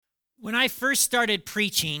When I first started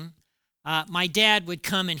preaching, my dad would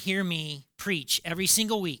come and hear me preach every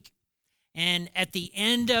single week. And at the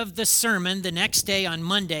end of the sermon, the next day on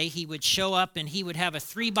Monday, he would show up and he would have a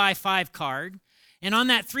 3x5 card. And on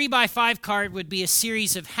that 3x5 card would be a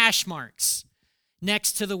series of hash marks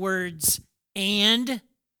next to the words and,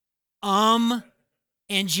 and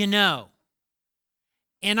you know.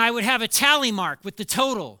 And I would have a tally mark with the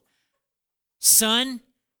total. Son,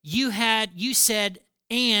 you said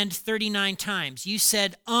and 39 times. You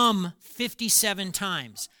said 57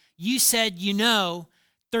 times. You said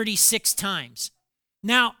 36 times.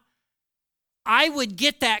 Now, I would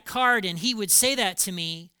get that card and he would say that to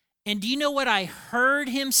me. And do you know what I heard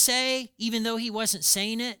him say, even though he wasn't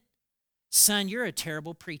saying it? Son, you're a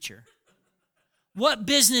terrible preacher. What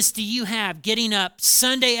business do you have getting up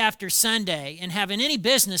Sunday after Sunday and having any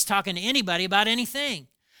business talking to anybody about anything?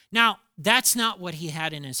 Now, that's not what he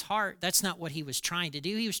had in his heart. That's not what he was trying to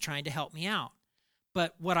do. He was trying to help me out.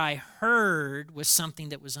 But what I heard was something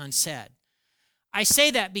that was unsaid. I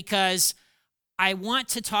say that because I want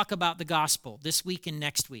to talk about the gospel this week and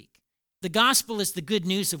next week. The gospel is the good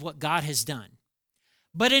news of what God has done.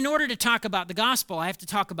 But in order to talk about the gospel, I have to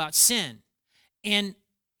talk about sin. And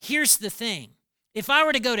here's the thing. If I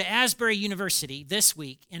were to go to Asbury University this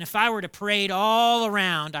week, and if I were to parade all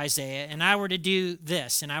around Isaiah, and I were to do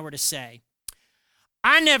this, and I were to say,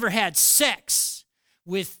 I never had sex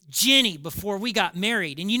with Jenny before we got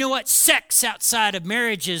married. And you know what? Sex outside of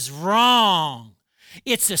marriage is wrong.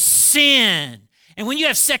 It's a sin. And when you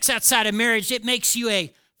have sex outside of marriage, it makes you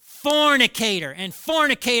a fornicator, and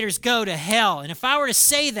fornicators go to hell. And if I were to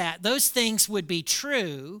say that, those things would be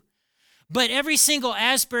true. But every single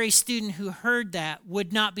Asbury student who heard that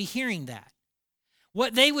would not be hearing that.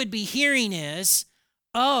 What they would be hearing is,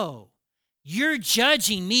 oh, you're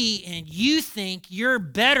judging me and you think you're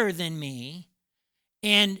better than me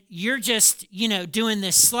and you're just, doing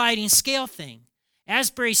this sliding scale thing.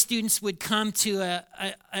 Asbury students would come to a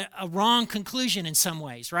wrong conclusion in some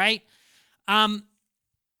ways, right?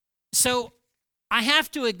 So I have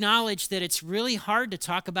to acknowledge that it's really hard to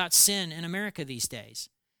talk about sin in America these days.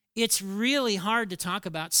 It's really hard to talk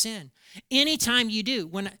about sin. Anytime you do,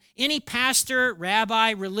 when any pastor,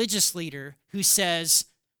 rabbi, religious leader who says,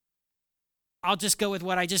 I'll just go with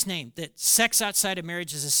what I just named, that sex outside of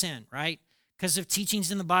marriage is a sin, right? Because of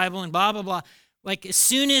teachings in the Bible and blah, blah, blah. Like as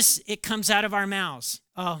soon as it comes out of our mouths,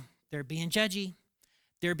 oh, they're being judgy.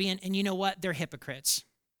 And you know what? They're hypocrites.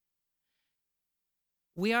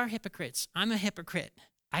 We are hypocrites. I'm a hypocrite.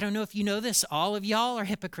 I don't know if you know this. All of y'all are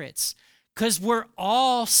hypocrites. Because we're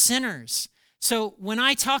all sinners. So when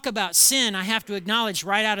I talk about sin, I have to acknowledge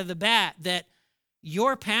right out of the bat that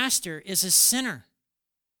your pastor is a sinner,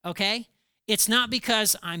 okay? It's not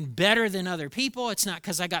because I'm better than other people. It's not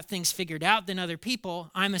because I got things figured out than other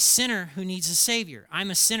people. I'm a sinner who needs a Savior. I'm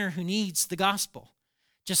a sinner who needs the gospel,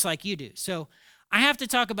 just like you do. So I have to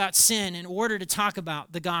talk about sin in order to talk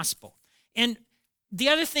about the gospel. And the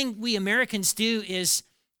other thing we Americans do is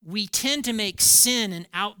we tend to make sin an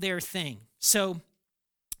out there thing. So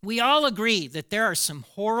we all agree that there are some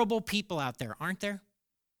horrible people out there, aren't there?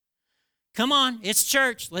 Come on, it's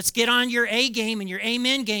church. Let's get on your A game and your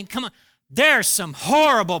amen game. Come on. There are some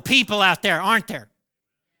horrible people out there, aren't there?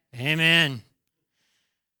 Amen.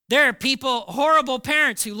 There are horrible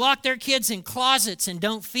parents who lock their kids in closets and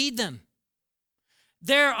don't feed them.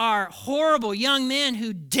 There are horrible young men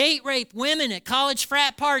who date rape women at college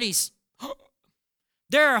frat parties.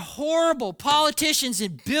 There are horrible politicians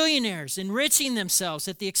and billionaires enriching themselves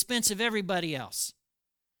at the expense of everybody else.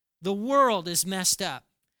 The world is messed up.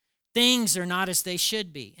 Things are not as they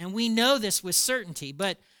should be. And we know this with certainty.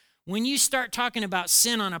 But when you start talking about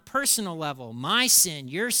sin on a personal level, my sin,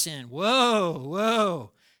 your sin,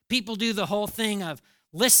 whoa. People do the whole thing of,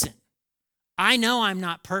 listen, I know I'm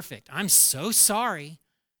not perfect. I'm so sorry.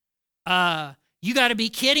 You got to be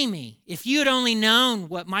kidding me. If you had only known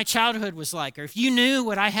what my childhood was like, or if you knew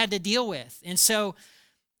what I had to deal with. And so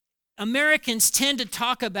Americans tend to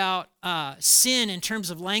talk about sin in terms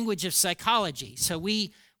of language of psychology. So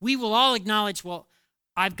we will all acknowledge, well,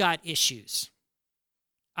 I've got issues.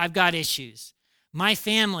 My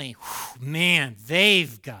family, man,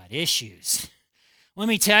 they've got issues. Let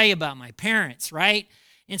me tell you about my parents, right?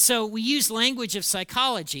 And so we use language of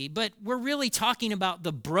psychology, but we're really talking about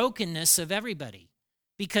the brokenness of everybody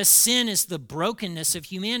because sin is the brokenness of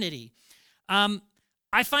humanity.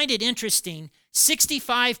 I find it interesting,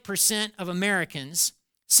 65% of Americans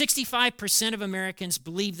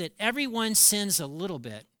believe that everyone sins a little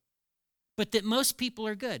bit, but that most people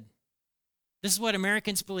are good. This is what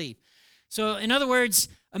Americans believe. So in other words,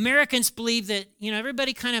 Americans believe that,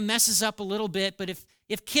 everybody kind of messes up a little bit, but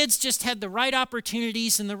if kids just had the right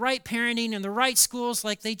opportunities and the right parenting and the right schools,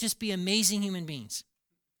 like they'd just be amazing human beings.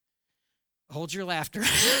 Hold your laughter.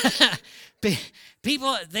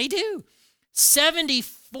 People, they do.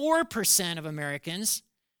 74% of Americans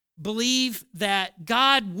believe that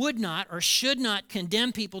God would not or should not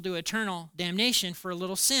condemn people to eternal damnation for a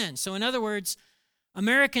little sin. So in other words,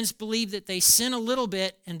 Americans believe that they sin a little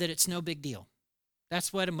bit and that it's no big deal.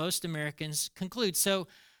 That's what most Americans conclude. So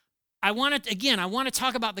I want to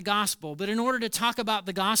talk about the gospel, but in order to talk about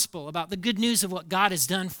the gospel, about the good news of what God has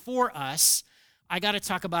done for us, I got to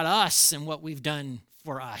talk about us and what we've done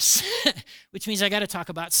for us, which means I got to talk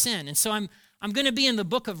about sin. And so I'm going to be in the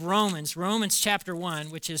book of Romans chapter 1,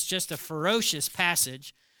 which is just a ferocious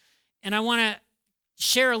passage. And I want to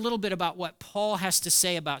share a little bit about what Paul has to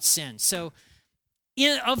say about sin. So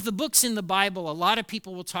of the books in the Bible, a lot of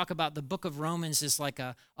people will talk about the book of Romans as like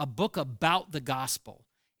a book about the gospel.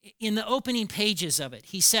 In the opening pages of it,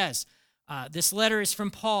 he says, this letter is from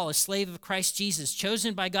Paul, a slave of Christ Jesus,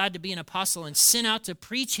 chosen by God to be an apostle and sent out to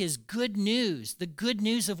preach his good news, the good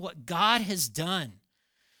news of what God has done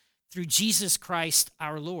through Jesus Christ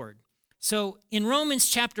our Lord. So in Romans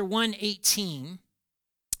chapter 1:18,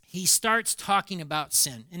 he starts talking about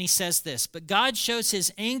sin, and he says this, but God shows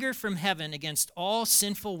his anger from heaven against all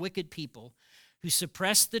sinful, wicked people who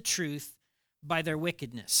suppress the truth by their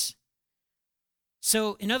wickedness.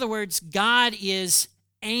 So in other words, God is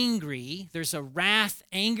angry. There's a wrath,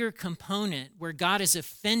 anger component where God is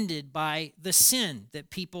offended by the sin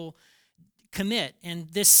that people commit. And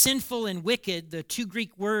this sinful and wicked, the two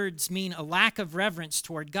Greek words mean a lack of reverence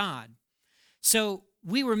toward God. So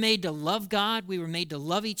we were made to love God. We were made to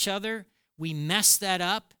love each other. We messed that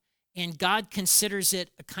up, and God considers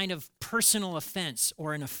it a kind of personal offense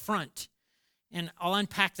or an affront. And I'll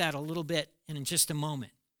unpack that a little bit in just a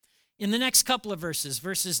moment. In the next couple of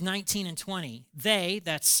verses 19 and 20,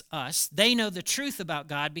 that's us, they know the truth about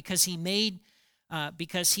God because he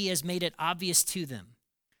has made it obvious to them.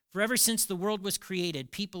 For ever since the world was created,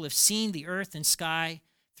 people have seen the earth and sky.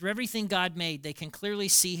 Through everything God made, they can clearly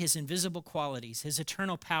see his invisible qualities, his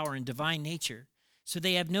eternal power and divine nature. So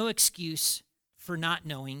they have no excuse for not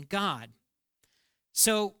knowing God.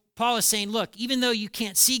 So Paul is saying, look, even though you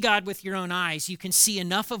can't see God with your own eyes, you can see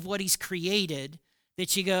enough of what he's created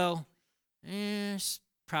that you go, it's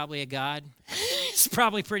probably a God. It's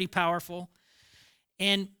probably pretty powerful.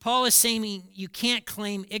 And Paul is saying you can't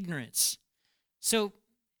claim ignorance. So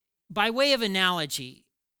by way of analogy,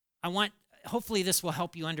 hopefully this will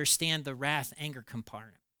help you understand the wrath, anger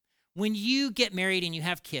component. When you get married and you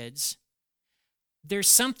have kids, there's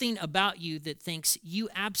something about you that thinks you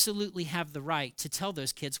absolutely have the right to tell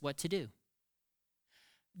those kids what to do.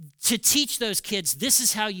 To teach those kids, this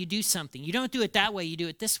is how you do something. You don't do it that way, you do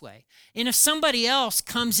it this way. And if somebody else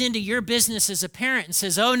comes into your business as a parent and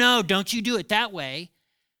says, oh no, don't you do it that way,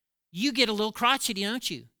 you get a little crotchety, don't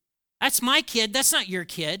you? That's my kid, that's not your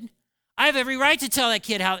kid. I have every right to tell that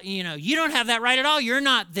kid how, you don't have that right at all. You're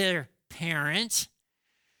not their parent.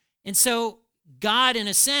 And so God, in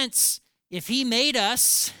a sense, if he made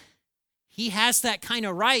us, he has that kind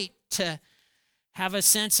of right to have a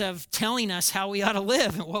sense of telling us how we ought to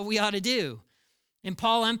live and what we ought to do. And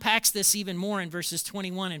Paul unpacks this even more in verses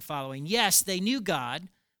 21 and following. Yes, they knew God,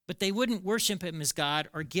 but they wouldn't worship him as God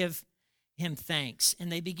or give him thanks.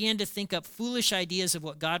 And they began to think up foolish ideas of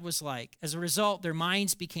what God was like. As a result, their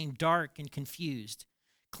minds became dark and confused.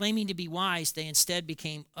 Claiming to be wise, they instead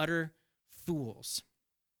became utter fools.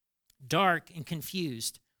 Dark and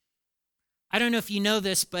confused. I don't know if you know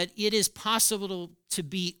this, but it is possible to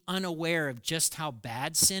be unaware of just how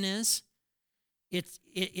bad sin is.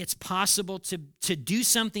 It's possible to do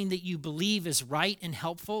something that you believe is right and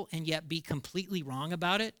helpful and yet be completely wrong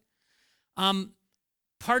about it.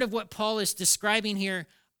 Part of what Paul is describing here,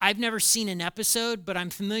 I've never seen an episode, but I'm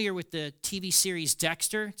familiar with the TV series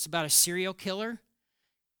Dexter. It's about a serial killer.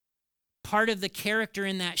 Part of the character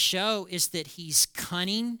in that show is that he's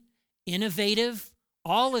cunning, innovative,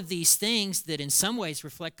 all of these things that in some ways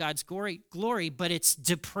reflect God's glory, but it's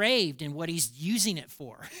depraved in what he's using it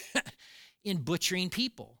for, in butchering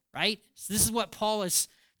people, right? So this is what Paul is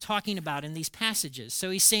talking about in these passages. So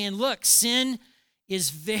he's saying, look, sin is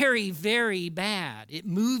very, very bad. It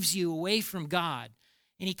moves you away from God.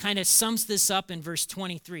 And he kind of sums this up in verse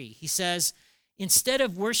 23. He says, instead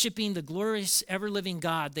of worshiping the glorious, ever-living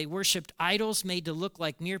God, they worshiped idols made to look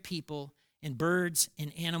like mere people and birds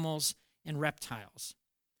and animals and reptiles.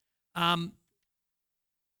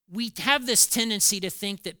 We have this tendency to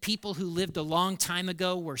think that people who lived a long time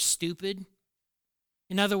ago were stupid.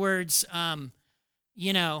 In other words, oh,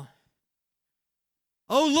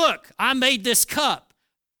 look, I made this cup.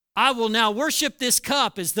 I will now worship this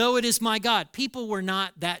cup as though it is my God. People were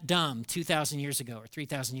not that dumb 2,000 years ago or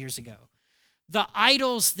 3,000 years ago. The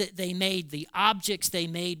idols that they made, the objects they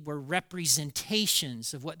made were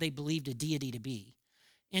representations of what they believed a deity to be.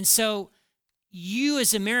 And so we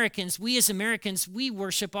as Americans, we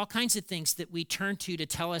worship all kinds of things that we turn to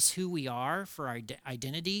tell us who we are for our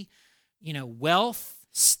identity. Wealth,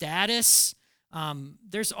 status,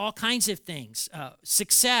 there's all kinds of things.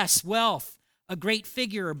 Success, wealth, a great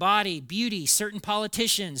figure or body, beauty, certain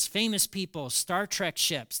politicians, famous people, Star Trek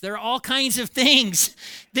ships. There are all kinds of things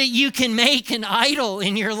that you can make an idol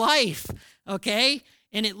in your life, okay?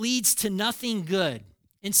 And it leads to nothing good.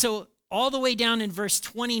 And so all the way down in verse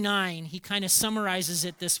 29, he kind of summarizes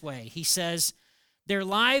it this way. He says, their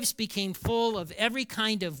lives became full of every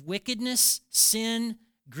kind of wickedness, sin,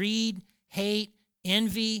 greed, hate,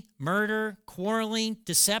 envy, murder, quarreling,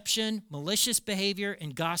 deception, malicious behavior,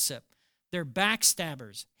 and gossip. They're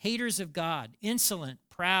backstabbers, haters of God, insolent,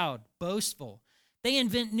 proud, boastful. They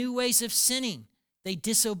invent new ways of sinning. They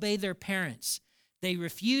disobey their parents. They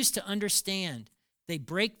refuse to understand. They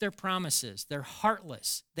break their promises. They're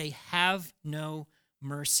heartless. They have no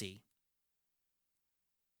mercy.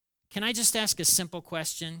 Can I just ask a simple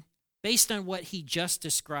question? Based on what he just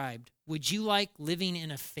described, would you like living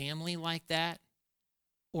in a family like that?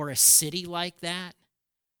 Or a city like that?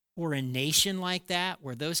 Or a nation like that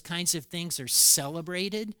where those kinds of things are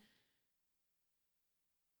celebrated?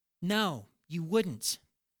 No, you wouldn't.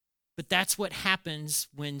 But that's what happens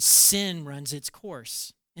when sin runs its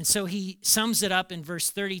course. And so he sums it up in verse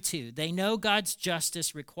 32. They know God's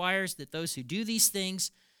justice requires that those who do these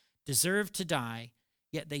things deserve to die,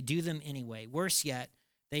 yet they do them anyway. Worse yet,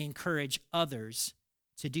 they encourage others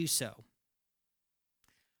to do so.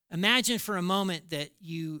 Imagine for a moment that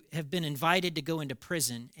you have been invited to go into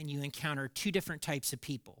prison and you encounter two different types of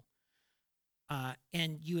people.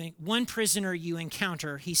 One prisoner you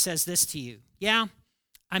encounter, he says this to you. Yeah,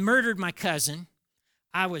 I murdered my cousin.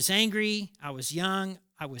 I was angry. I was young.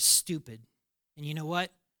 I was stupid. And you know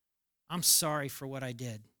what? I'm sorry for what I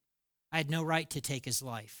did. I had no right to take his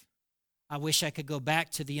life. I wish I could go back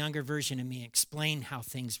to the younger version of me and explain how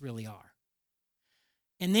things really are.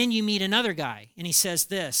 And then you meet another guy, and he says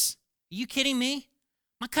this, are you kidding me?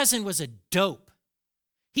 My cousin was a dope.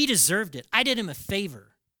 He deserved it. I did him a favor.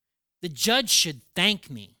 The judge should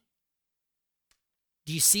thank me.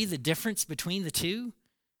 Do you see the difference between the two?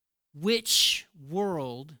 Which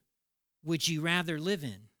world would you rather live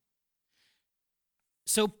in?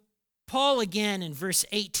 So Paul, again, in verse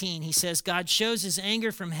 18, he says, God shows his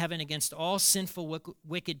anger from heaven against all sinful,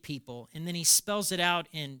 wicked people. And then he spells it out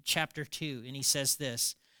in chapter 2, and he says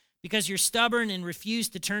this, because you're stubborn and refuse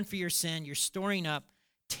to turn for your sin, you're storing up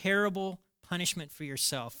terrible punishment for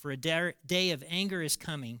yourself. For a day of anger is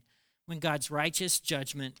coming when God's righteous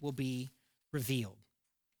judgment will be revealed.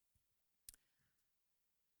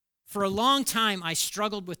 For a long time, I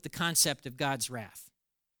struggled with the concept of God's wrath.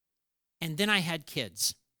 And then I had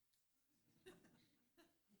kids.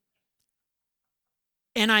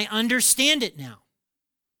 And I understand it now.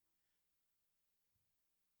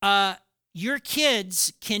 Your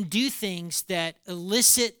kids can do things that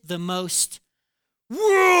elicit the most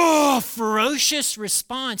ferocious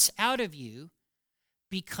response out of you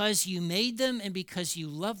because you made them and because you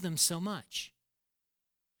love them so much.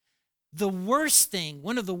 The worst thing,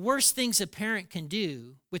 one of the worst things a parent can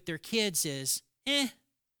do with their kids is,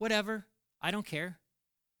 whatever, I don't care.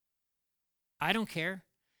 I don't care.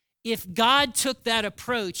 If God took that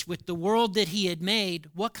approach with the world that he had made,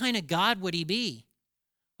 what kind of God would he be?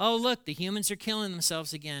 Oh, look, the humans are killing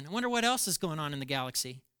themselves again. I wonder what else is going on in the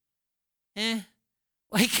galaxy.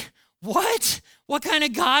 Like, what? What kind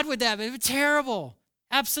of God would that be? Terrible.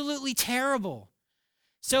 Absolutely terrible.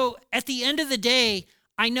 So at the end of the day,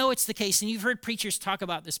 I know it's the case, and you've heard preachers talk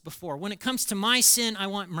about this before. When it comes to my sin, I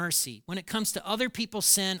want mercy. When it comes to other people's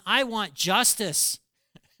sin, I want justice.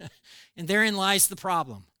 And therein lies the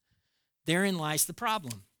problem. Therein lies the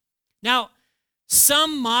problem. Now,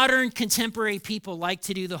 some modern contemporary people like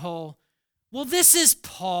to do the whole, well, this is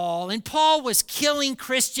Paul, and Paul was killing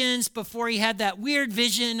Christians before he had that weird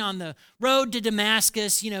vision on the road to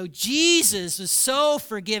Damascus. You know, Jesus was so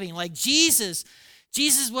forgiving. Like Jesus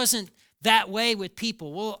wasn't that way with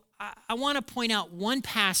people. Well, I want to point out one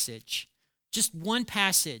passage, just one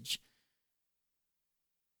passage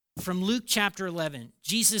from Luke chapter 11.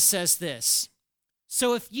 Jesus says this,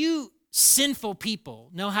 so if you sinful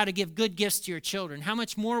people know how to give good gifts to your children, how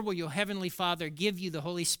much more will your heavenly Father give you the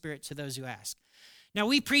Holy Spirit to those who ask? Now,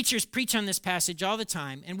 we preachers preach on this passage all the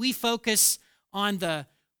time, and we focus on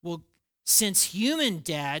Since human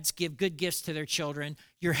dads give good gifts to their children,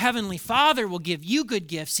 your heavenly Father will give you good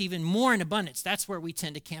gifts even more in abundance. That's where we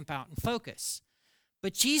tend to camp out and focus.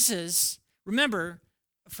 But Jesus, remember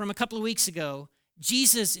from a couple of weeks ago,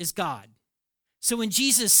 Jesus is God. So when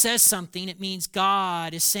Jesus says something, it means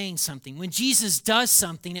God is saying something. When Jesus does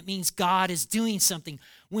something, it means God is doing something.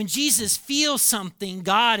 When Jesus feels something,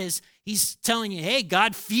 he's telling you, hey,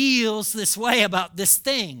 God feels this way about this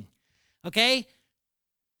thing. Okay?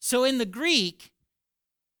 So in the Greek,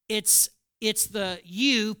 it's the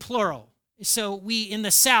you plural. So in the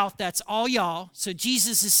South, that's all y'all. So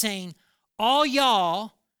Jesus is saying, all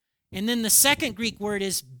y'all, and then the second Greek word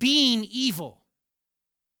is being evil.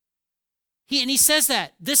 He says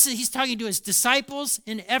that. He's talking to his disciples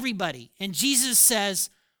and everybody. And Jesus says,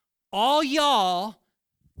 all y'all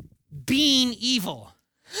being evil.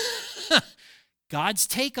 God's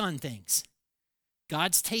take on things.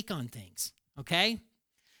 God's take on things, okay?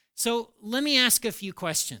 So let me ask a few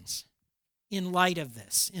questions in light of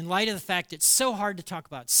this, in light of the fact it's so hard to talk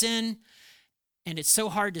about sin and it's so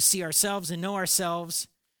hard to see ourselves and know ourselves.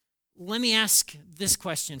 Let me ask this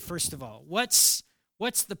question first of all. What's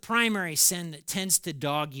the primary sin that tends to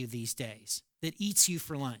dog you these days, that eats you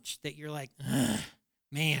for lunch, that you're like,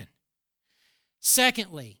 man?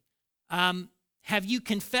 Secondly, have you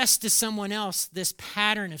confessed to someone else this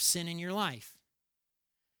pattern of sin in your life?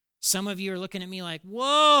 Some of you are looking at me like,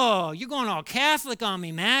 whoa, you're going all Catholic on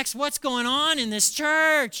me, Max. What's going on in this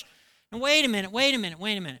church? And wait a minute.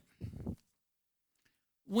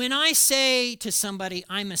 When I say to somebody,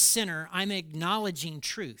 I'm a sinner, I'm acknowledging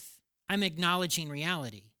truth. I'm acknowledging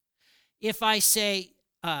reality. If I say,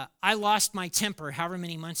 I lost my temper however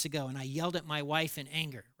many months ago and I yelled at my wife in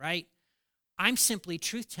anger, right? I'm simply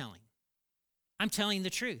truth-telling. I'm telling the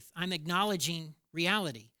truth. I'm acknowledging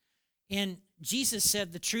reality. And Jesus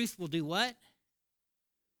said the truth will do what?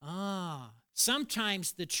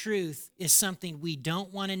 Sometimes the truth is something we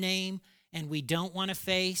don't want to name and we don't want to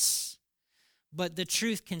face, but the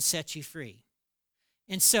truth can set you free.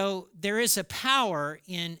 And so there is a power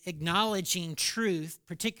in acknowledging truth,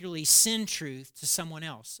 particularly sin truth, to someone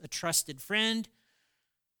else, a trusted friend,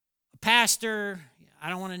 a pastor. I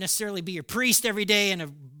don't want to necessarily be your priest every day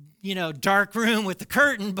in a dark room with the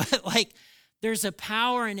curtain, but there's a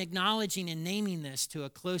power in acknowledging and naming this to a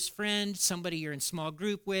close friend, somebody you're in small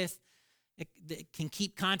group with, that can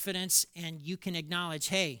keep confidence, and you can acknowledge,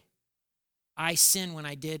 hey, I sinned when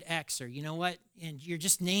I did X, or you know what? And you're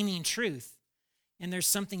just naming truth. And there's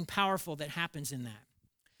something powerful that happens in that.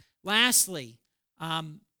 Lastly, I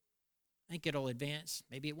think it'll advance.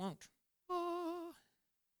 Maybe it won't. Oh.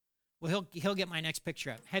 Well, he'll get my next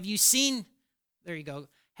picture up. Have you seen, there you go.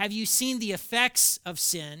 Have you seen the effects of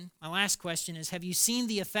sin? My last question is, have you seen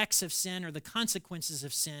the effects of sin or the consequences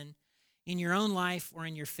of sin in your own life or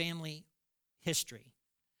in your family history?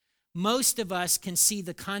 Most of us can see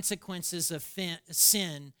the consequences of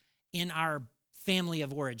sin in our family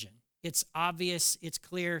of origin. It's obvious, it's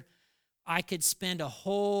clear. I could spend a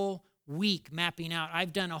whole week mapping out.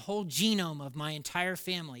 I've done a whole genome of my entire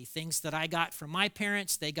family, things that I got from my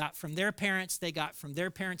parents, they got from their parents, they got from their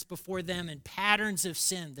parents before them, and patterns of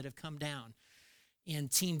sin that have come down in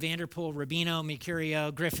Team Vanderpool, Rubino,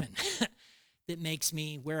 Mercurio, Griffin that makes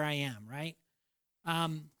me where I am, right?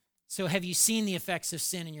 So have you seen the effects of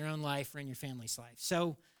sin in your own life or in your family's life?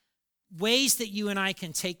 So ways that you and I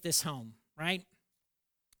can take this home, right?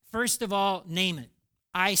 First of all, name it.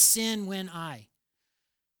 I sin when I.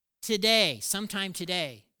 Today, sometime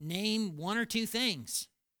today, name one or two things.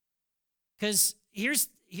 Because here's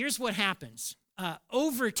what happens.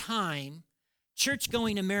 Over time,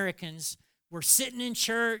 church-going Americans, we're sitting in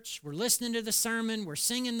church, we're listening to the sermon, we're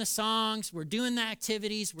singing the songs, we're doing the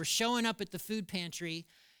activities, we're showing up at the food pantry.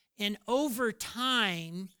 And over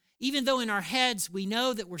time, even though in our heads we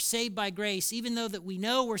know that we're saved by grace, even though that we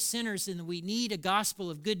know we're sinners and that we need a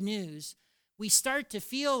gospel of good news, we start to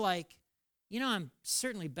feel like, I'm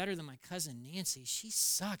certainly better than my cousin Nancy. She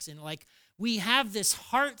sucks. And we have this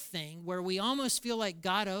heart thing where we almost feel like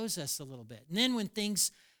God owes us a little bit. And then when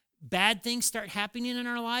bad things start happening in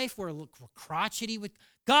our life, we're crotchety with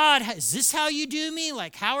God. Is this how you do me?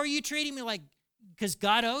 How are you treating me? Because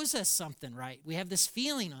God owes us something, right? We have this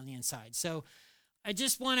feeling on the inside. So I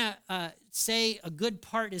just want to say a good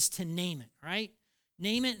part is to name it, right?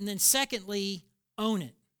 Name it. And then secondly, own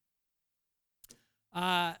it.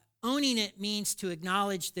 Owning it means to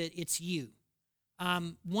acknowledge that it's you.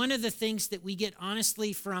 One of the things that we get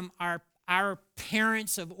honestly from our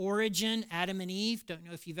parents of origin, Adam and Eve, don't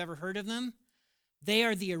know if you've ever heard of them, they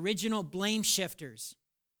are the original blame shifters.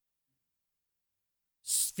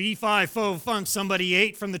 fee, fi, fo, fum, somebody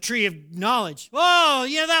ate from the tree of knowledge. Oh,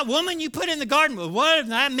 that woman you put in the garden, what,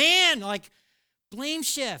 that man? Like, blame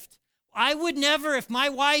shift. I would never, if my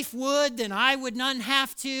wife would, then I would not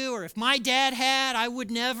have to, or if my dad had, I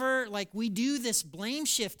would never. Like, we do this blame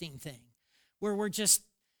shifting thing where we're just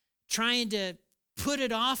trying to put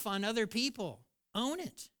it off on other people. Own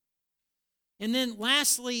it. And then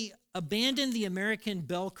lastly, abandon the American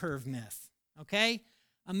bell curve myth, okay?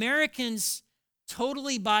 Americans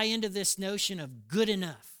totally buy into this notion of good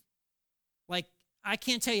enough. Like, I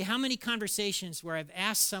can't tell you how many conversations where I've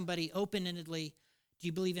asked somebody open-endedly, do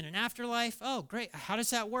you believe in an afterlife? Oh, great. How does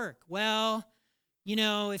that work? Well,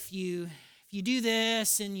 if you do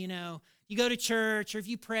this and, you go to church, or if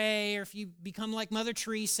you pray, or if you become like Mother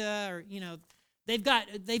Teresa, or, they've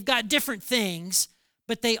got different things,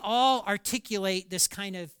 but they all articulate this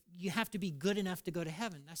kind of, you have to be good enough to go to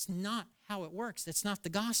heaven. That's not how it works. That's not the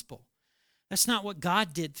gospel. That's not what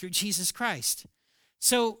God did through Jesus Christ.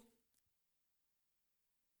 So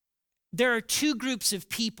there are two groups of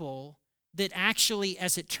people that actually,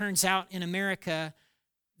 as it turns out in America,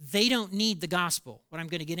 they don't need the gospel, what I'm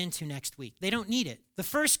going to get into next week. They don't need it. The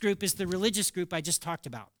first group is the religious group I just talked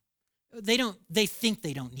about. They think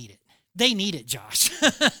they don't need it. They need it, Josh.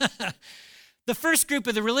 The first group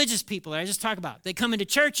of the religious people that I just talked about, they come into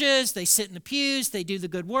churches, they sit in the pews, they do the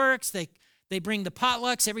good works, they bring the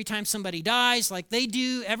potlucks every time somebody dies. Like, they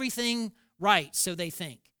do everything right, so they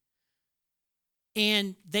think.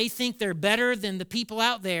 And they think they're better than the people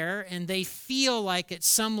out there, and they feel like at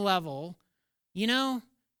some level,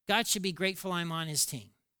 God should be grateful I'm on his team.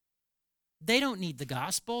 They don't need the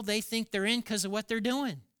gospel. They think they're in because of what they're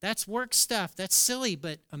doing. That's work stuff. That's silly,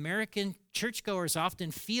 but American churchgoers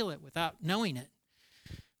often feel it without knowing it.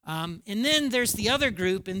 And then there's the other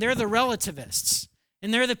group, and they're the relativists.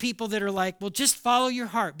 And they're the people that are like, well, just follow your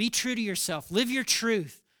heart. Be true to yourself. Live your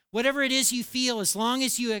truth. Whatever it is you feel, as long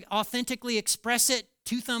as you authentically express it,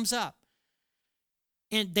 2 thumbs up.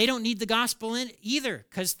 And they don't need the gospel in either,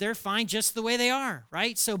 because they're fine just the way they are,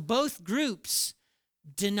 right? So both groups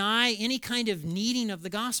deny any kind of needing of the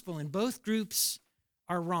gospel, and both groups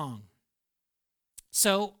are wrong.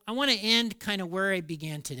 So I want to end kind of where I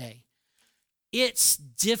began today. It's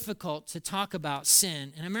difficult to talk about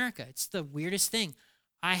sin in America. It's the weirdest thing.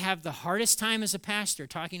 I have the hardest time as a pastor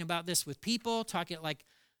talking about this with people,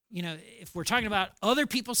 if we're talking about other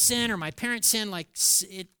people's sin or my parents' sin,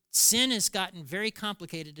 sin has gotten very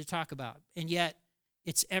complicated to talk about. And yet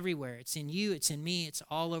it's everywhere. It's in you, it's in me, it's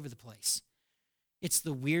all over the place. It's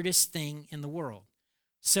the weirdest thing in the world.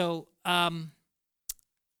 So I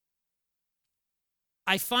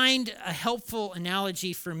find a helpful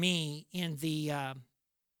analogy for me in the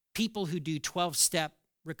people who do 12-step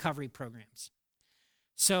recovery programs.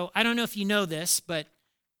 So I don't know if you know this, but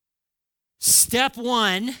step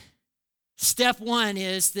one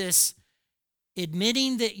is this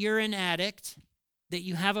admitting that you're an addict, that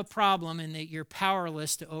you have a problem, and that you're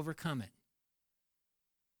powerless to overcome it.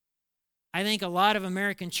 I think a lot of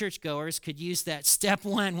American churchgoers could use that step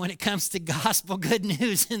one when it comes to gospel good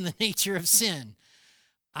news in the nature of sin.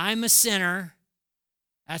 I'm a sinner.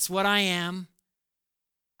 That's what I am.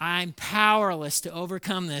 I'm powerless to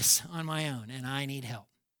overcome this on my own, and I need help.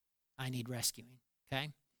 I need rescuing, okay?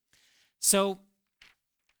 So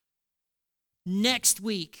next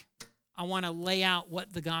week, I want to lay out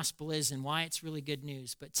what the gospel is and why it's really good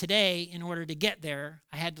news. But today, in order to get there,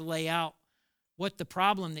 I had to lay out what the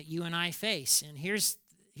problem that you and I face. And here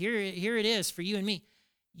it is for you and me.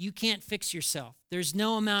 You can't fix yourself. There's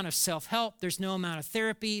no amount of self-help. There's no amount of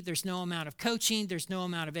therapy. There's no amount of coaching. There's no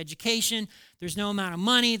amount of education. There's no amount of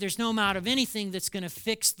money. There's no amount of anything that's going to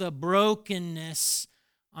fix the brokenness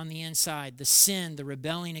on the inside, the sin, the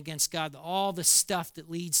rebelling against God, all the stuff that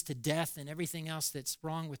leads to death and everything else that's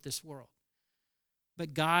wrong with this world.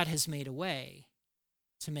 But God has made a way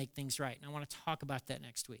to make things right. And I want to talk about that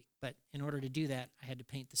next week. But in order to do that, I had to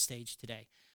paint the stage today.